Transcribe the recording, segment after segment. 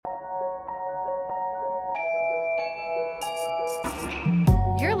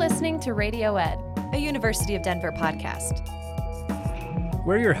You're listening to Radio Ed, a University of Denver podcast.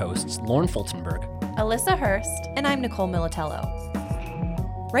 We're your hosts, Lauren Fultonberg, Alyssa Hurst, and I'm Nicole Militello.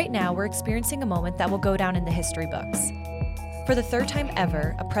 Right now, we're experiencing a moment that will go down in the history books. For the third time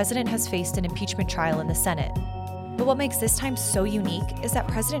ever, a president has faced an impeachment trial in the Senate. But what makes this time so unique is that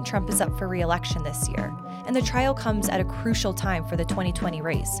President Trump is up for re-election this year, and the trial comes at a crucial time for the 2020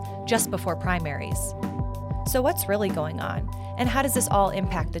 race, just before primaries. So what's really going on, and how does this all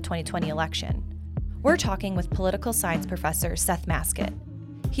impact the 2020 election? We're talking with political science professor Seth Masket.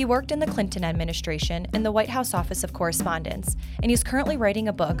 He worked in the Clinton administration in the White House Office of Correspondence, and he's currently writing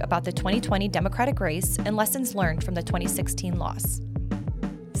a book about the 2020 Democratic race and lessons learned from the 2016 loss.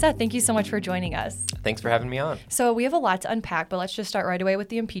 Seth, thank you so much for joining us. Thanks for having me on. So we have a lot to unpack, but let's just start right away with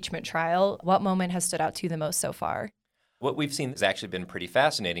the impeachment trial. What moment has stood out to you the most so far? What we've seen has actually been pretty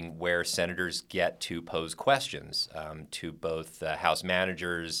fascinating, where senators get to pose questions to both the House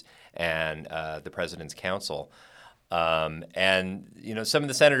managers and the president's counsel. And, you know, some of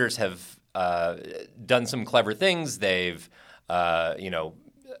the senators have done some clever things. They've,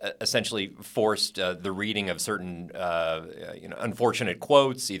 essentially forced the reading of certain, unfortunate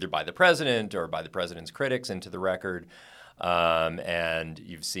quotes, either by the president or by the president's critics, into the record. And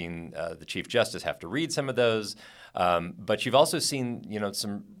you've seen the Chief Justice have to read some of those. But you've also seen,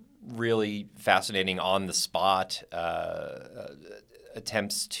 some really fascinating on-the-spot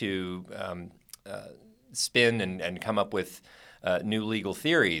attempts to spin and come up with new legal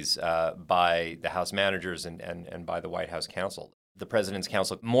theories by the House managers and by the White House counsel. The president's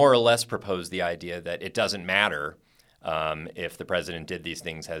counsel more or less proposed the idea that it doesn't matter if the president did these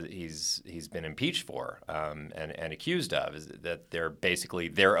things he's been impeached for and accused of, is that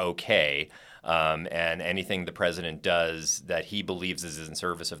they're okay, and anything the president does that he believes is in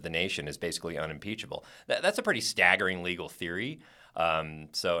service of the nation is basically unimpeachable. That's a pretty staggering legal theory. And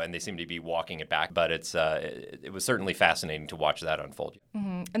they seem to be walking it back, but it was certainly fascinating to watch that unfold.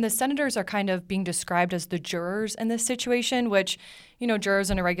 Mm-hmm. And the senators are kind of being described as the jurors in this situation, which, jurors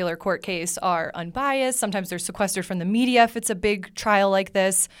in a regular court case are unbiased. Sometimes they're sequestered from the media if it's a big trial like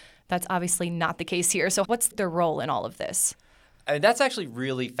this. That's obviously not the case here. So what's their role in all of this? That's actually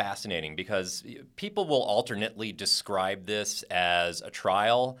really fascinating, because people will alternately describe this as a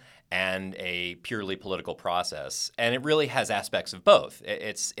trial and a purely political process, and it really has aspects of both.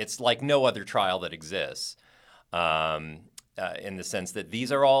 It's like no other trial that exists, in the sense that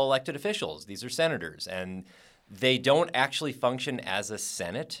these are all elected officials. These are senators, and they don't actually function as a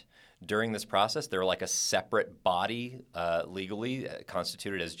Senate during this process. They're like a separate body legally,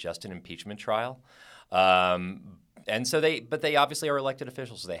 constituted as just an impeachment trial. And so they obviously are elected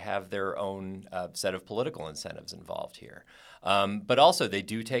officials. So they have their own set of political incentives involved here. But also they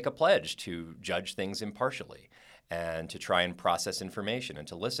do take a pledge to judge things impartially and to try and process information and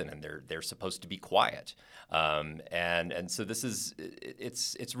to listen. And they're supposed to be quiet. And so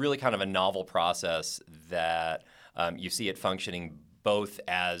it's really kind of a novel process that you see it functioning both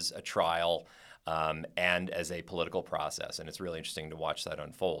as a trial and as a political process. And it's really interesting to watch that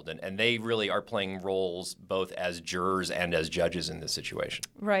unfold. And they really are playing roles both as jurors and as judges in this situation.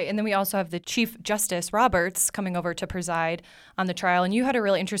 Right. And then we also have the Chief Justice Roberts coming over to preside on the trial. And you had a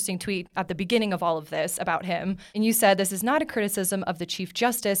really interesting tweet at the beginning of all of this about him. And you said, "This is not a criticism of the Chief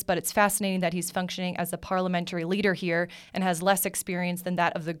Justice, but it's fascinating that he's functioning as a parliamentary leader here and has less experience than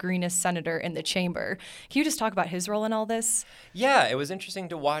that of the greenest senator in the chamber." Can you just talk about his role in all this? Yeah, it was interesting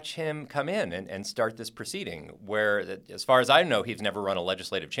to watch him come in and start this proceeding, where, as far as I know, he's never run a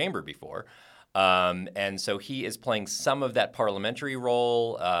legislative chamber before. And so he is playing some of that parliamentary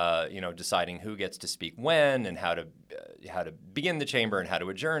role, deciding who gets to speak when and how to begin the chamber and how to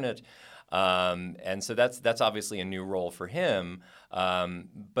adjourn it. And so that's obviously a new role for him.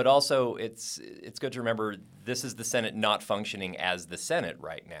 But also it's good to remember this is the Senate not functioning as the Senate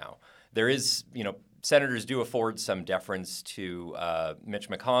right now. There is, senators do afford some deference to Mitch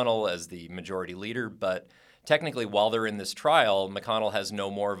McConnell as the majority leader, but technically, while they're in this trial, McConnell has no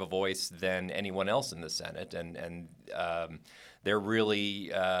more of a voice than anyone else in the Senate, and they're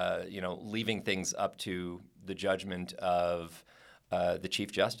really, leaving things up to the judgment of the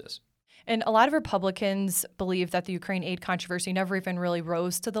Chief Justice. And a lot of Republicans believe that the Ukraine aid controversy never even really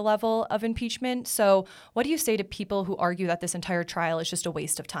rose to the level of impeachment. So what do you say to people who argue that this entire trial is just a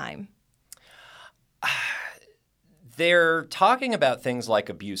waste of time? They're talking about things like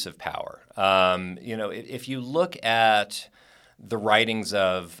abuse of power. If you look at the writings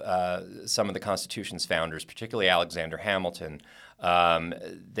of some of the Constitution's founders, particularly Alexander Hamilton,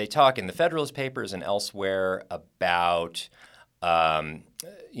 they talk in the Federalist Papers and elsewhere about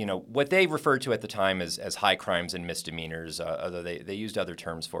What they referred to at the time as high crimes and misdemeanors, although they used other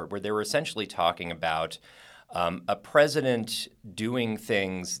terms for it, where they were essentially talking about a president doing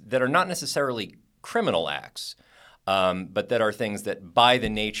things that are not necessarily criminal acts, but that are things that by the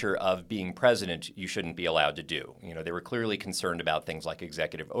nature of being president, you shouldn't be allowed to do. They were clearly concerned about things like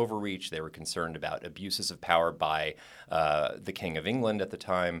executive overreach. They were concerned about abuses of power by the King of England at the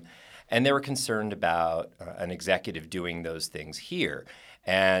time. And they were concerned about an executive doing those things here.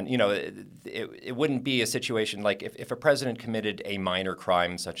 And, it wouldn't be a situation like if a president committed a minor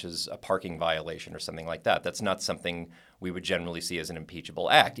crime such as a parking violation or something like that. That's not something we would generally see as an impeachable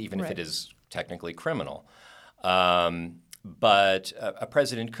act, even if it is technically criminal. But a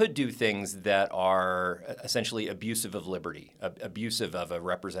president could do things that are essentially abusive of liberty, abusive of a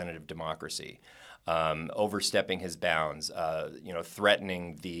representative democracy, overstepping his bounds,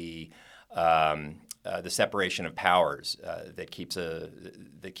 threatening the separation of powers that keeps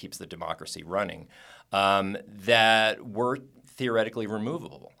the democracy running, that were theoretically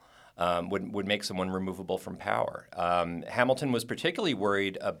removable. Would make someone removable from power. Hamilton was particularly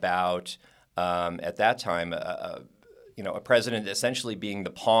worried about at that time a president essentially being the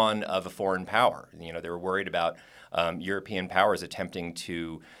pawn of a foreign power. They were worried about European powers attempting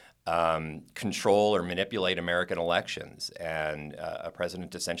to control or manipulate American elections, and a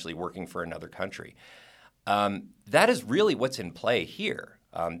president essentially working for another country. That is really what's in play here.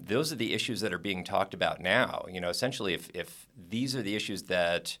 Those are the issues that are being talked about now. Essentially, if these are the issues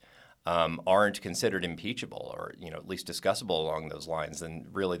that aren't considered impeachable or, at least discussable along those lines, then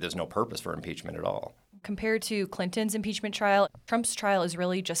really there's no purpose for impeachment at all. Compared to Clinton's impeachment trial, Trump's trial is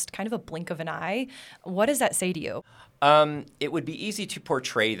really just kind of a blink of an eye. What does that say to you? It would be easy to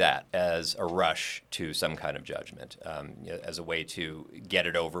portray that as a rush to some kind of judgment, as a way to get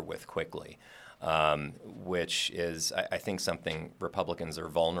it over with quickly, which is, I think, something Republicans are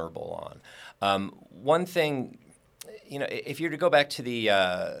vulnerable on. One thing, if you're to go back to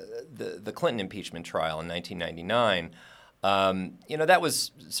the Clinton impeachment trial in 1999, that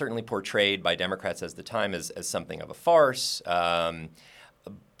was certainly portrayed by Democrats at the time as something of a farce. But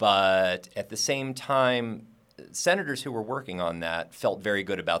at the same time, senators who were working on that felt very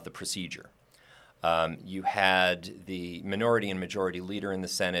good about the procedure. You had the minority and majority leader in the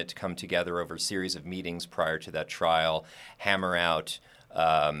Senate come together over a series of meetings prior to that trial, hammer out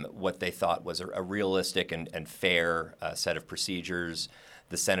what they thought was a realistic and fair set of procedures.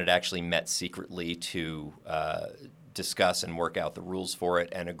 The Senate actually met secretly to discuss and work out the rules for it,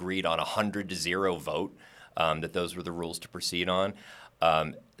 and agreed on a 100-0 vote that those were the rules to proceed on.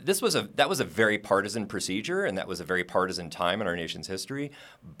 That was a very partisan procedure, and that was a very partisan time in our nation's history.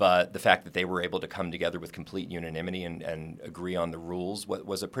 But the fact that they were able to come together with complete unanimity and agree on the rules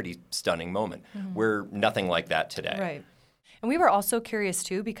was a pretty stunning moment. Mm-hmm. We're nothing like that today. Right. And we were also curious,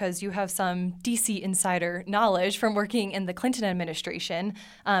 too, because you have some D.C. insider knowledge from working in the Clinton administration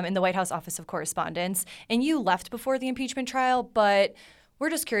in the White House Office of Correspondence. And you left before the impeachment trial, but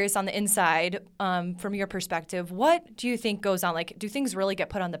we're just curious on the inside, from your perspective, what do you think goes on? Like, do things really get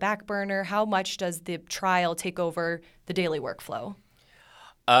put on the back burner? How much does the trial take over the daily workflow?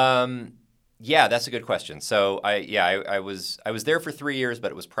 Yeah, that's a good question. So I was there for 3 years, but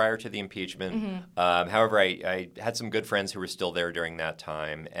it was prior to the impeachment. Mm-hmm. However, I had some good friends who were still there during that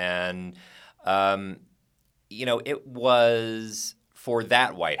time, and it was for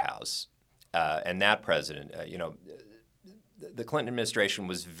that White House and that president. The Clinton administration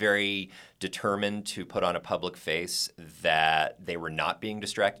was very determined to put on a public face that they were not being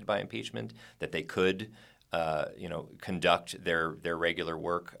distracted by impeachment, that they could, conduct their regular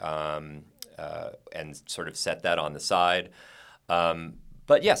work. And sort of set that on the side,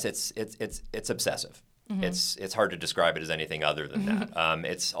 but yes, it's obsessive. Mm-hmm. It's hard to describe it as anything other than that.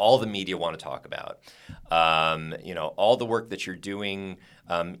 It's all the media want to talk about. All the work that you're doing,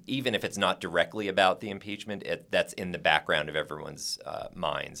 even if it's not directly about the impeachment, that's in the background of everyone's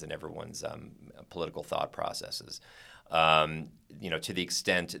minds and everyone's political thought processes. To the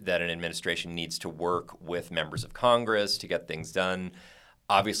extent that an administration needs to work with members of Congress to get things done.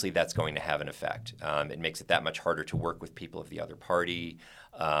 Obviously, that's going to have an effect. It makes it that much harder to work with people of the other party.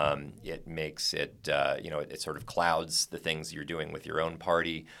 It makes it, it sort of clouds the things you're doing with your own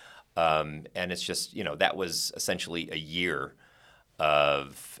party. And it's just, that was essentially a year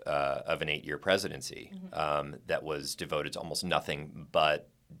of an 8-year presidency that was devoted to almost nothing but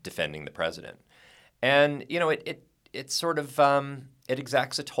defending the president. And, it sort of, it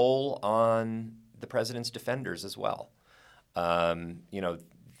exacts a toll on the president's defenders as well.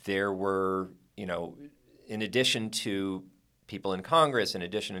 There were, in addition to people in Congress, in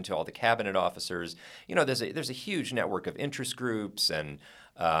addition to all the cabinet officers. There's a huge network of interest groups and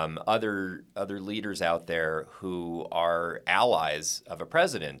other leaders out there who are allies of a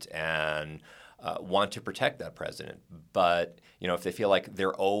president and want to protect that president. But if they feel like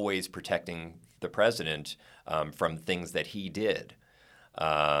they're always protecting the president from things that he did,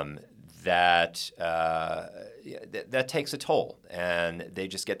 that takes a toll, and they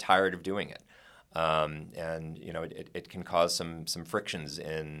just get tired of doing it. It can cause some frictions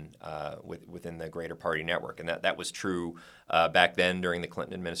within the greater party network, and that was true back then during the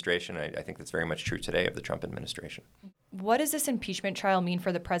Clinton administration. I think that's very much true today of the Trump administration. What does this impeachment trial mean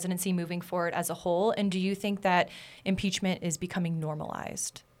for the presidency moving forward as a whole, and do you think that impeachment is becoming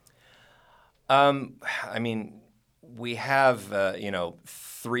normalized? We have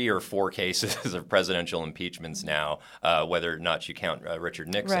 3 or 4 cases of presidential impeachments now, whether or not you count Richard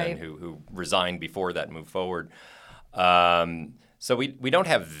Nixon, right, who resigned before that moved forward. So we don't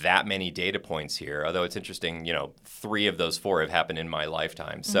have that many data points here, although it's interesting, 3 of those 4 have happened in my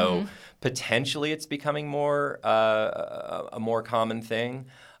lifetime. So potentially it's becoming a more common thing.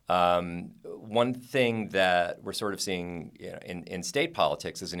 One thing that we're sort of seeing in state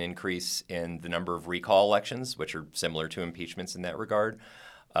politics is an increase in the number of recall elections, which are similar to impeachments in that regard.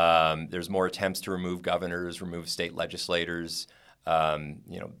 There's more attempts to remove governors, remove state legislators.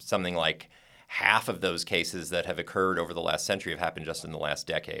 Something like half of those cases that have occurred over the last century have happened just in the last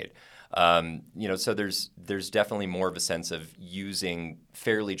decade. So there's definitely more of a sense of using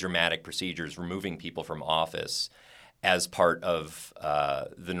fairly dramatic procedures, removing people from office as part of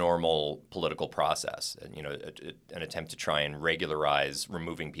the normal political process, and an attempt to try and regularize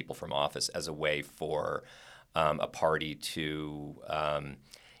removing people from office as a way for a party to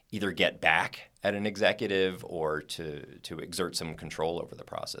either get back at an executive or to exert some control over the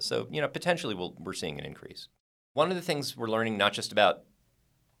process. So potentially we're seeing an increase. One of the things we're learning, not just about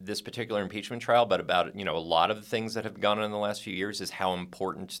this particular impeachment trial, but about a lot of the things that have gone on in the last few years, is how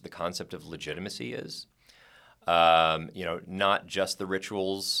important the concept of legitimacy is. Not just the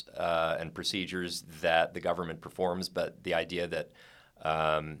rituals and procedures that the government performs, but the idea that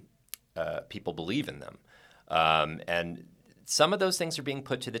people believe in them. And some of those things are being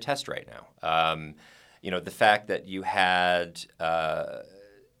put to the test right now. The fact that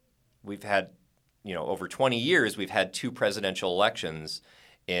we've had, over 20 years, we've had 2 presidential elections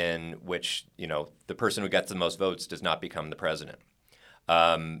in which, the person who gets the most votes does not become the president.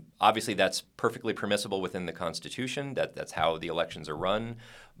 Obviously, that's perfectly permissible within the Constitution. That's how the elections are run.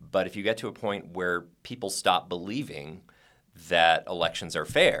 But if you get to a point where people stop believing that elections are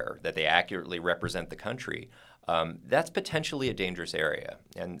fair, that they accurately represent the country, that's potentially a dangerous area.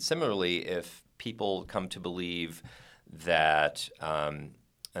 And similarly, if people come to believe that an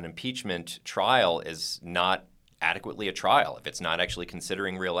impeachment trial is not adequately a trial, if it's not actually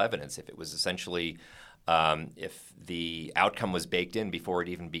considering real evidence, if it was essentially if the outcome was baked in before it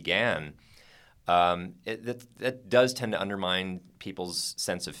even began, that does tend to undermine people's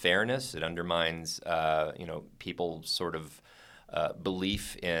sense of fairness. It undermines, people's sort of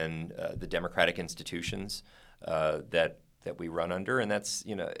belief in the democratic institutions that we run under, and that's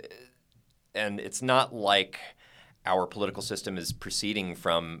and it's not like our political system is proceeding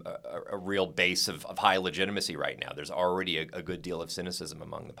from a real base of high legitimacy right now. There's already a good deal of cynicism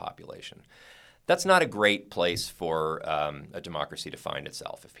among the population. That's not a great place for a democracy to find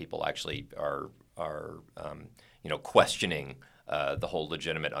itself if people actually are questioning the whole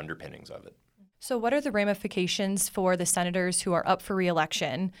legitimate underpinnings of it. So what are the ramifications for the senators who are up for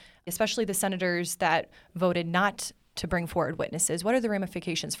re-election, especially the senators that voted not to bring forward witnesses? What are the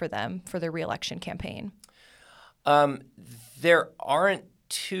ramifications for them for their re-election campaign? There aren't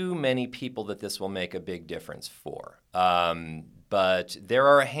too many people that this will make a big difference for. But there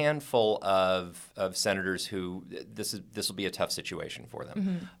are a handful of senators who this will be a tough situation for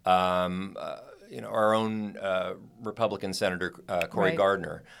them. Mm-hmm. Our own Republican Senator Cory Right.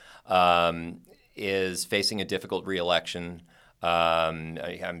 Gardner is facing a difficult reelection.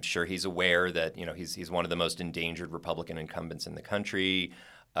 I'm sure he's aware that he's one of the most endangered Republican incumbents in the country.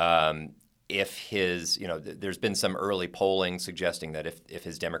 If there's been some early polling suggesting that if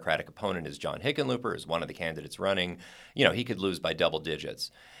his Democratic opponent is John Hickenlooper, is one of the candidates running, he could lose by double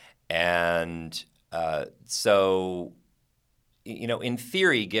digits. And so, in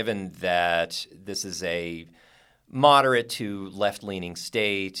theory, given that this is a moderate to left-leaning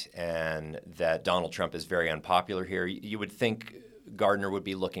state and that Donald Trump is very unpopular here, you would think Gardner would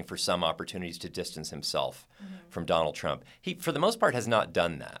be looking for some opportunities to distance himself from Donald Trump. He, for the most part, has not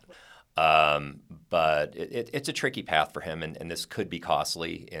done that. But it's a tricky path for him, and this could be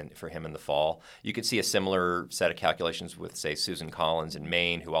costly for him in the fall. You could see a similar set of calculations with, say, Susan Collins in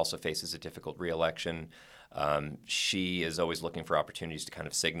Maine, who also faces a difficult reelection. She is always looking for opportunities to kind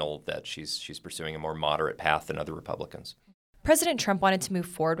of signal that she's pursuing a more moderate path than other Republicans. President Trump wanted to move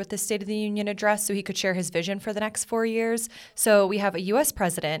forward with the State of the Union address so he could share his vision for the next 4 years. So we have a U.S.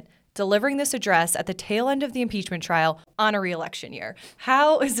 president delivering this address at the tail end of the impeachment trial on a re-election year.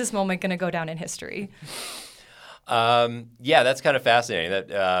 How is this moment going to go down in history? Yeah, that's kind of fascinating.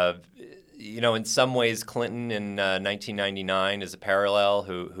 That in some ways, Clinton in 1999 is a parallel,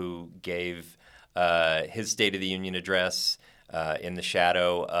 who gave his State of the Union address in the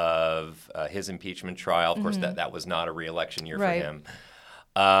shadow of his impeachment trial. Of course, that was not a re-election year for him.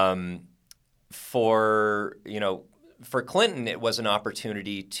 For Clinton, it was an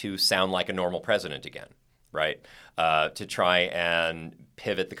opportunity to sound like a normal president again, right? To try and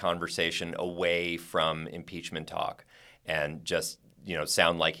pivot the conversation away from impeachment talk and just,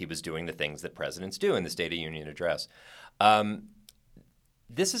 sound like he was doing the things that presidents do in the State of the Union address.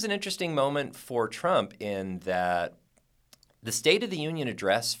 This is an interesting moment for Trump in that the State of the Union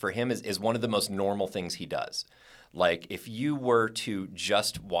address for him is one of the most normal things he does. Like, if you were to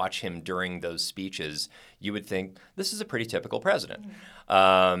just watch him during those speeches, you would think, this is a pretty typical president.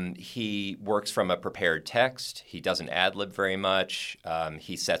 He works from a prepared text. He doesn't ad-lib very much.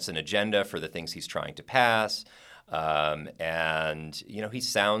 He sets an agenda for the things he's trying to pass. And he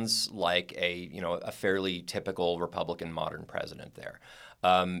sounds like a fairly typical Republican modern president there.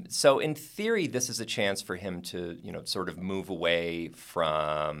 So in theory, this is a chance for him to, sort of move away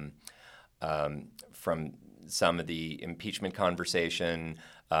from some of the impeachment conversation,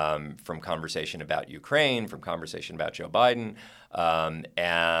 from conversation about Ukraine, from conversation about Joe Biden,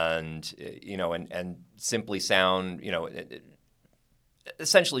 and simply sound,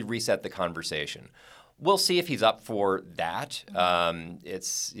 essentially reset the conversation. We'll see if he's up for that.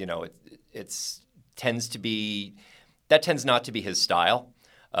 That tends not to be his style.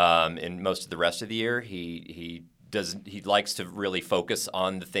 In most of the rest of the year, he likes to really focus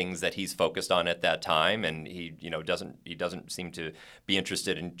on the things that he's focused on at that time, and he doesn't seem to be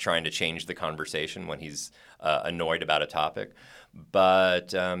interested in trying to change the conversation when he's annoyed about a topic. But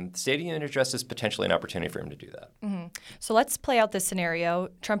the State of the Union address is potentially an opportunity for him to do that. Mm-hmm. So let's play out this scenario.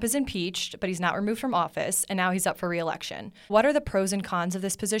 Trump is impeached, but he's not removed from office, and now he's up for re-election. What are the pros and cons of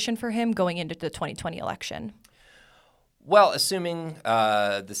this position for him going into the 2020 election? Well, assuming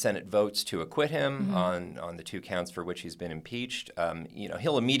the Senate votes to acquit him on the 2 counts for which he's been impeached,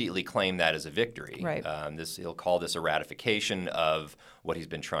 he'll immediately claim that as a victory. Right. He'll call this a ratification of what he's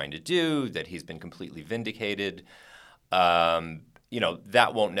been trying to do, that he's been completely vindicated.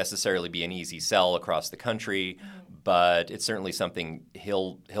 That won't necessarily be an easy sell across the country, but it's certainly something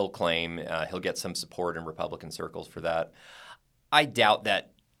he'll claim. He'll get some support in Republican circles for that. I doubt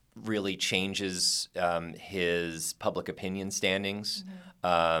that really changes his public opinion standings,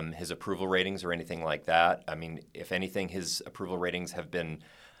 his approval ratings, or anything like that. I mean, if anything, his approval ratings have been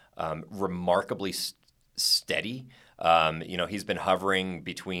remarkably steady. He's been hovering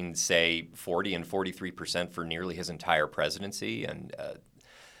between, say, 40 and 43% for nearly his entire presidency, and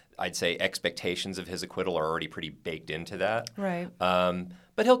I'd say expectations of his acquittal are already pretty baked into that. Right.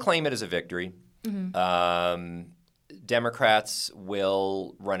 But he'll claim it as a victory. Democrats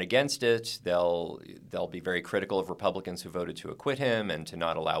will run against it. They'll be very critical of Republicans who voted to acquit him and to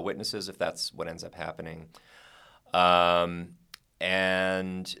not allow witnesses if that's what ends up happening. And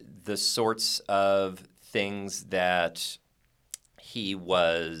the sorts of things that he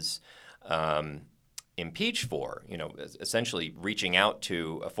was impeached for, essentially reaching out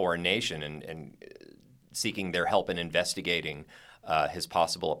to a foreign nation and seeking their help in investigating his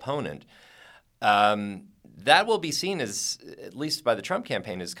possible opponent. That will be seen as, at least by the Trump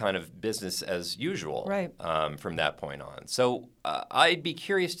campaign, as kind of business as usual, right, from that point on. So I'd be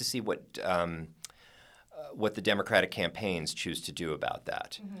curious to see what the Democratic campaigns choose to do about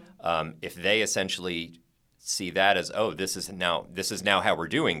that. If they essentially see that as, this is now how we're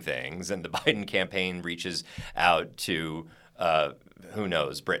doing things, and the Biden campaign reaches out to who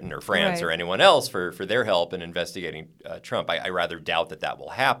knows, Britain or France or anyone else for their help in investigating Trump. I rather doubt that will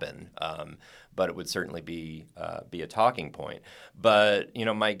happen. But it would certainly be a talking point. But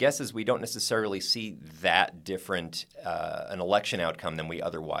my guess is we don't necessarily see that different an election outcome than we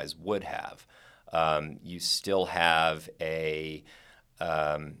otherwise would have. You still have a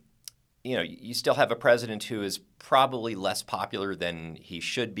president who is probably less popular than he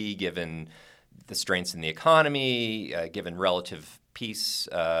should be, given the strengths in the economy, given relative peace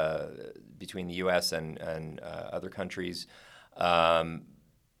between the U.S. and other countries.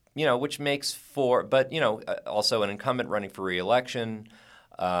 which makes for, but also an incumbent running for re-election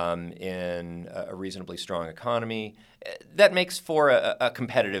in a reasonably strong economy, that makes for a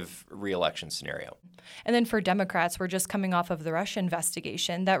competitive re-election scenario. And then for Democrats, we're just coming off of the Russia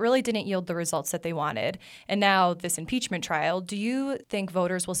investigation that really didn't yield the results that they wanted. And now this impeachment trial. Do you think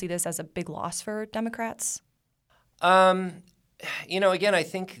voters will see this as a big loss for Democrats? Again, I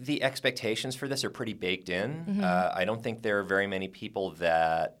think the expectations for this are pretty baked in. Mm-hmm. I don't think there are very many people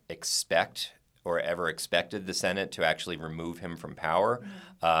that expect or ever expected the Senate to actually remove him from power.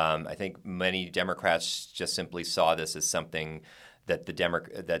 Mm-hmm. I think many Democrats just simply saw this as something that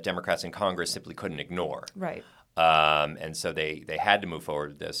that Democrats in Congress simply couldn't ignore. Right. And so they had to move forward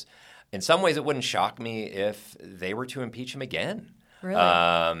with this. In some ways, it wouldn't shock me if they were to impeach him again. Really?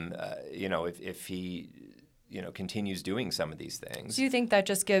 If he continues doing some of these things. Do you think that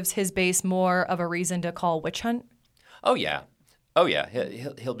just gives his base more of a reason to call witch hunt? Oh yeah.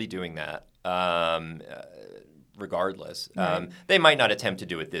 He'll be doing that regardless. Right. They might not attempt to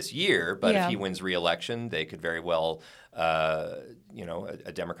do it this year, but Yeah. if he wins re-election, they could very well,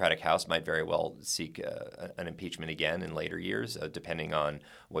 a Democratic House might very well seek an impeachment again in later years, depending on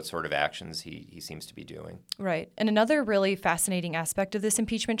what sort of actions he seems to be doing. Right. And another really fascinating aspect of this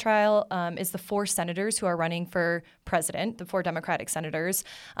impeachment trial is the 4 senators who are running for president, the 4 Democratic senators,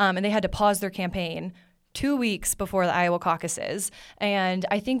 and they had to pause their campaign 2 weeks before the Iowa caucuses. And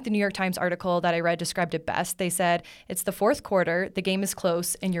I think the New York Times article that I read described it best. They said, it's the 4th quarter, the game is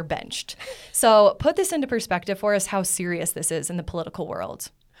close, and you're benched. So put this into perspective for us, how serious this is in the political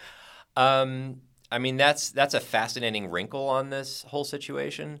world. That's a fascinating wrinkle on this whole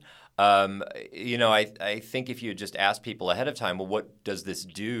situation. I think if you just ask people ahead of time, well, what does this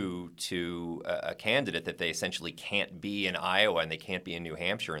do to a candidate that they essentially can't be in Iowa and they can't be in New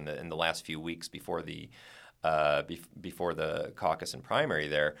Hampshire in the last few weeks before the caucus and primary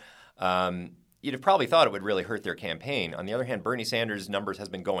there? You'd have probably thought it would really hurt their campaign. On the other hand, Bernie Sanders' numbers has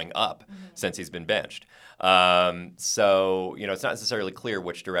been going up since he's been benched. So it's not necessarily clear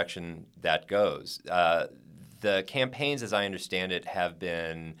which direction that goes. The campaigns, as I understand it, have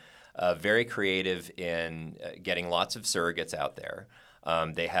been very creative in getting lots of surrogates out there.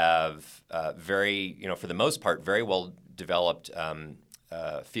 They have for the most part, very well developed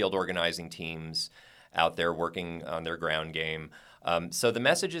field organizing teams out there working on their ground game. So the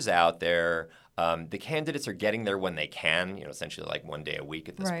message is out there. The candidates are getting there when they can, essentially like one day a week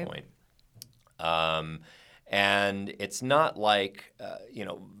at this Right. point. And it's not like,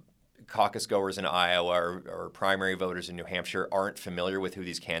 caucus goers in Iowa or primary voters in New Hampshire aren't familiar with who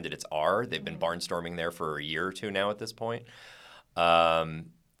these candidates are. They've been barnstorming there for a year or two now at this point.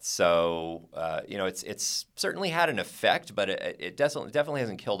 It's certainly had an effect, but it definitely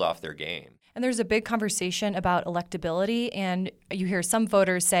hasn't killed off their game. And there's a big conversation about electability, and you hear some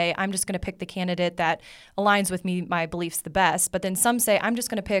voters say, I'm just going to pick the candidate that aligns with me, my beliefs the best. But then some say, I'm just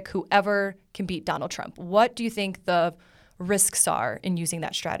going to pick whoever can beat Donald Trump. What do you think the risks are in using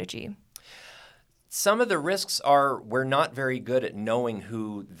that strategy? Some of the risks are we're not very good at knowing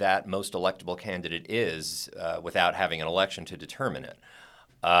who that most electable candidate is without having an election to determine it.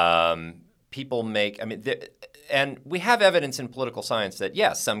 And we have evidence in political science that,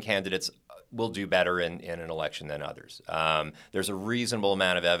 yes, some candidates will do better in an election than others. There's a reasonable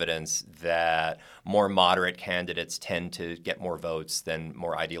amount of evidence that more moderate candidates tend to get more votes than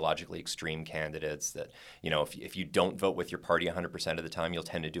more ideologically extreme candidates, that, if you don't vote with your party 100% of the time, you'll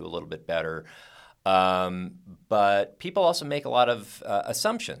tend to do a little bit better. But people also make a lot of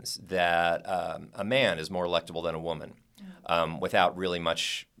assumptions that a man is more electable than a woman. Without really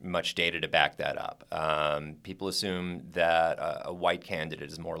much data to back that up. People assume that a white candidate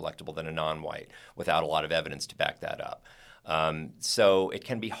is more electable than a non-white without a lot of evidence to back that up. So it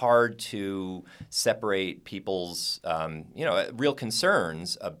can be hard to separate people's real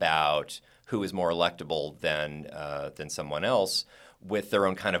concerns about who is more electable than someone else with their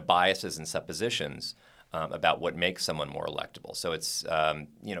own kind of biases and suppositions about what makes someone more electable. So it's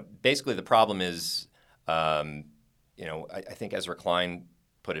basically the problem is. I think Ezra Klein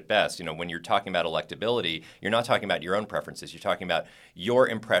put it best. When you're talking about electability, you're not talking about your own preferences. You're talking about your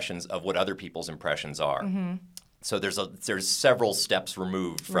impressions of what other people's impressions are. Mm-hmm. So there's several steps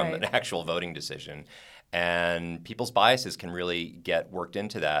removed from Right. an actual voting decision, and people's biases can really get worked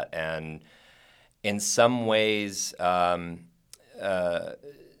into that. And in some ways,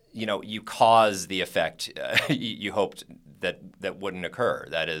 you cause the effect you hoped that wouldn't occur.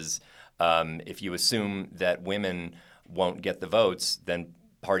 That is, if you assume that women won't get the votes, then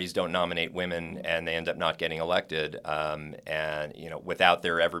parties don't nominate women and they end up not getting elected, and without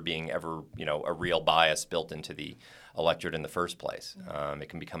there ever being a real bias built into the electorate in the first place. It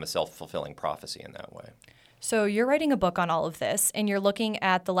can become a self-fulfilling prophecy in that way. So you're writing a book on all of this, and you're looking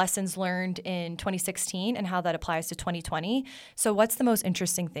at the lessons learned in 2016 and how that applies to 2020. So what's the most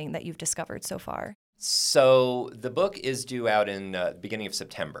interesting thing that you've discovered so far? So the book is due out in the beginning of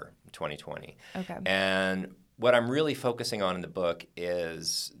September 2020. Okay. And what I'm really focusing on in the book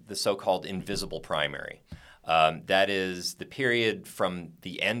is the so-called invisible primary. That is the period from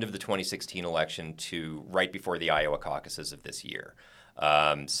the end of the 2016 election to right before the Iowa caucuses of this year.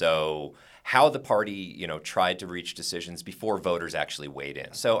 So how the party, tried to reach decisions before voters actually weighed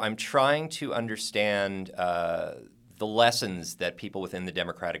in. So I'm trying to understand the lessons that people within the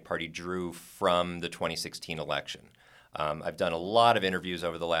Democratic Party drew from the 2016 election. I've done a lot of interviews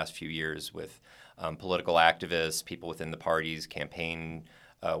over the last few years with political activists, people within the parties, campaign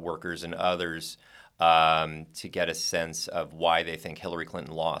workers, and others to get a sense of why they think Hillary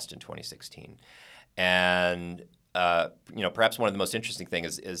Clinton lost in 2016. And perhaps one of the most interesting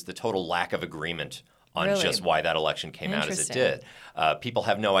things is the total lack of agreement on just why that election came out as it did. People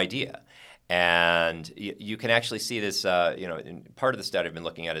have no idea. And you can actually see this, in part of the study I've been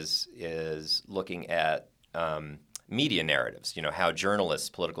looking at is looking at media narratives, how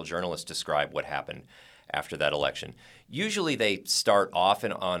political journalists describe what happened after that election. Usually they start off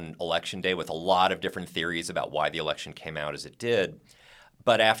on Election Day with a lot of different theories about why the election came out as it did.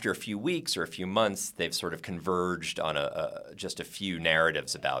 But after a few weeks or a few months, they've sort of converged on just a few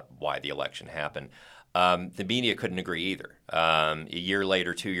narratives about why the election happened. The media couldn't agree either. A year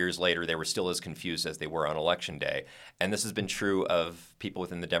later, 2 years later, they were still as confused as they were on Election Day. And this has been true of people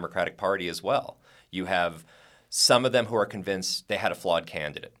within the Democratic Party as well. You have some of them who are convinced they had a flawed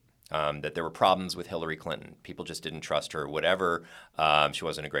candidate, that there were problems with Hillary Clinton. People just didn't trust her, whatever. She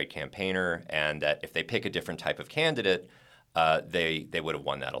wasn't a great campaigner, and that if they pick a different type of candidate, they would have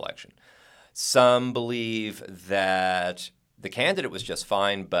won that election. Some believe that the candidate was just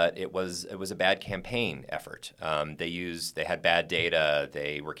fine, but it was a bad campaign effort. They had bad data.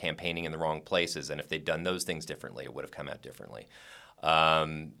 They were campaigning in the wrong places, and if they'd done those things differently, it would have come out differently.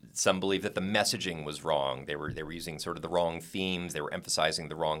 Some believe that the messaging was wrong. They were using sort of the wrong themes. They were emphasizing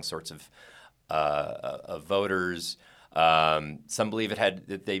the wrong sorts of voters. Some believe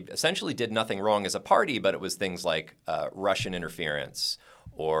that they essentially did nothing wrong as a party, but it was things like Russian interference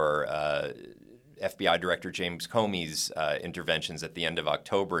or FBI Director James Comey's interventions at the end of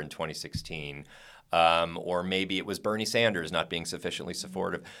October in 2016. Or maybe it was Bernie Sanders not being sufficiently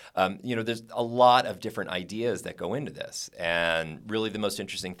supportive. There's a lot of different ideas that go into this. And really the most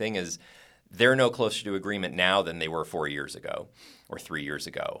interesting thing is they're no closer to agreement now than they were 4 years ago or 3 years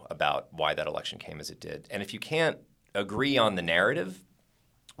ago about why that election came as it did. And if you can't agree on the narrative,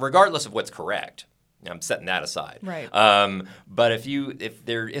 regardless of what's correct, I'm setting that aside. Right. But if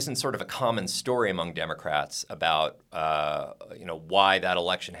there isn't sort of a common story among Democrats about why that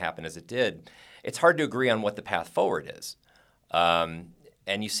election happened as it did, it's hard to agree on what the path forward is.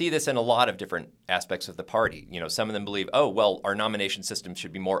 And you see this in a lot of different aspects of the party. Some of them believe, our nomination system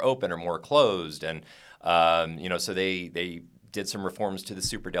should be more open or more closed, and so they did some reforms to the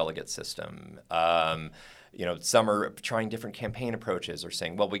superdelegate system. Some are trying different campaign approaches or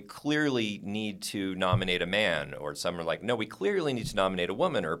saying, we clearly need to nominate a man. Or some are like, no, we clearly need to nominate a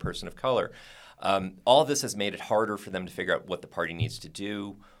woman or a person of color. All of this has made it harder for them to figure out what the party needs to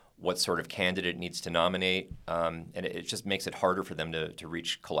do, what sort of candidate needs to nominate, and it just makes it harder for them to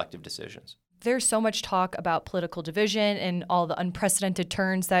reach collective decisions. There's so much talk about political division and all the unprecedented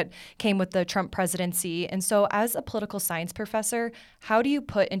turns that came with the Trump presidency. And so as a political science professor, how do you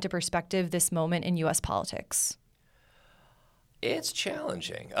put into perspective this moment in U.S. politics? It's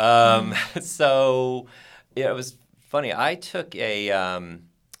challenging. So it was funny. I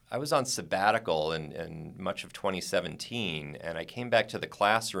was on sabbatical in much of 2017, and I came back to the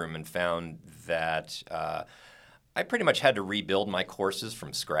classroom and found that I pretty much had to rebuild my courses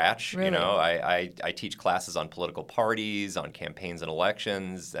from scratch. Really? I teach classes on political parties, on campaigns and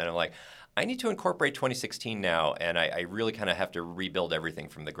elections, and I'm like, I need to incorporate 2016 now, and I really kind of have to rebuild everything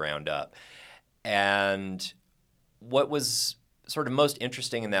from the ground up. And what was sort of most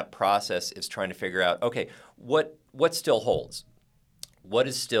interesting in that process is trying to figure out, okay, what still holds? What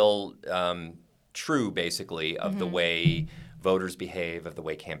is still true, basically, of the way voters behave, of the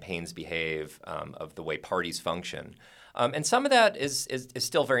way campaigns behave, of the way parties function. And some of that is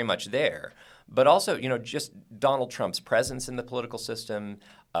still very much there. But also, just Donald Trump's presence in the political system,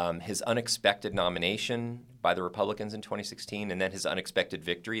 his unexpected nomination by the Republicans in 2016, and then his unexpected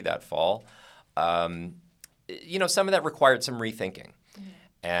victory that fall, some of that required some rethinking.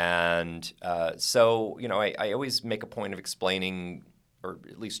 And so, I always make a point of explaining, or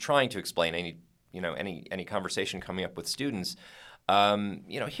at least trying to explain any conversation coming up with students.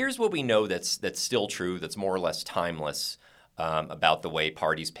 Here's what we know that's still true, that's more or less timeless about the way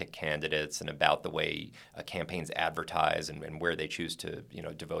parties pick candidates and about the way campaigns advertise and where they choose to,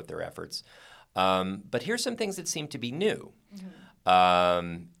 devote their efforts. But here's some things that seem to be new.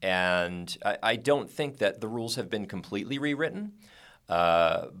 Mm-hmm. And I don't think that the rules have been completely rewritten.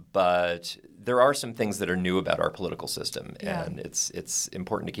 But there are some things that are new about our political system, and it's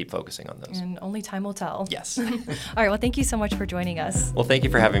important to keep focusing on those. And only time will tell. Yes. All right. Well, thank you so much for joining us. Well, thank you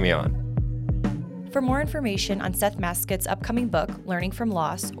for having me on. For more information on Seth Mascot's upcoming book, Learning from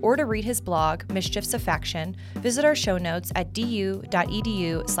Loss, or to read his blog, Mischiefs of Faction, visit our show notes at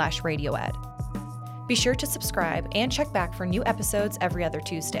du.edu/radioed. Be sure to subscribe and check back for new episodes every other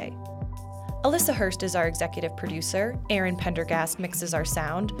Tuesday. Alyssa Hurst is our executive producer, Aaron Pendergast mixes our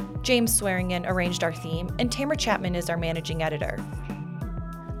sound, James Swearingen arranged our theme, and Tamara Chapman is our managing editor.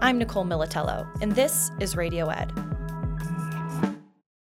 I'm Nicole Militello, and this is Radio Ed.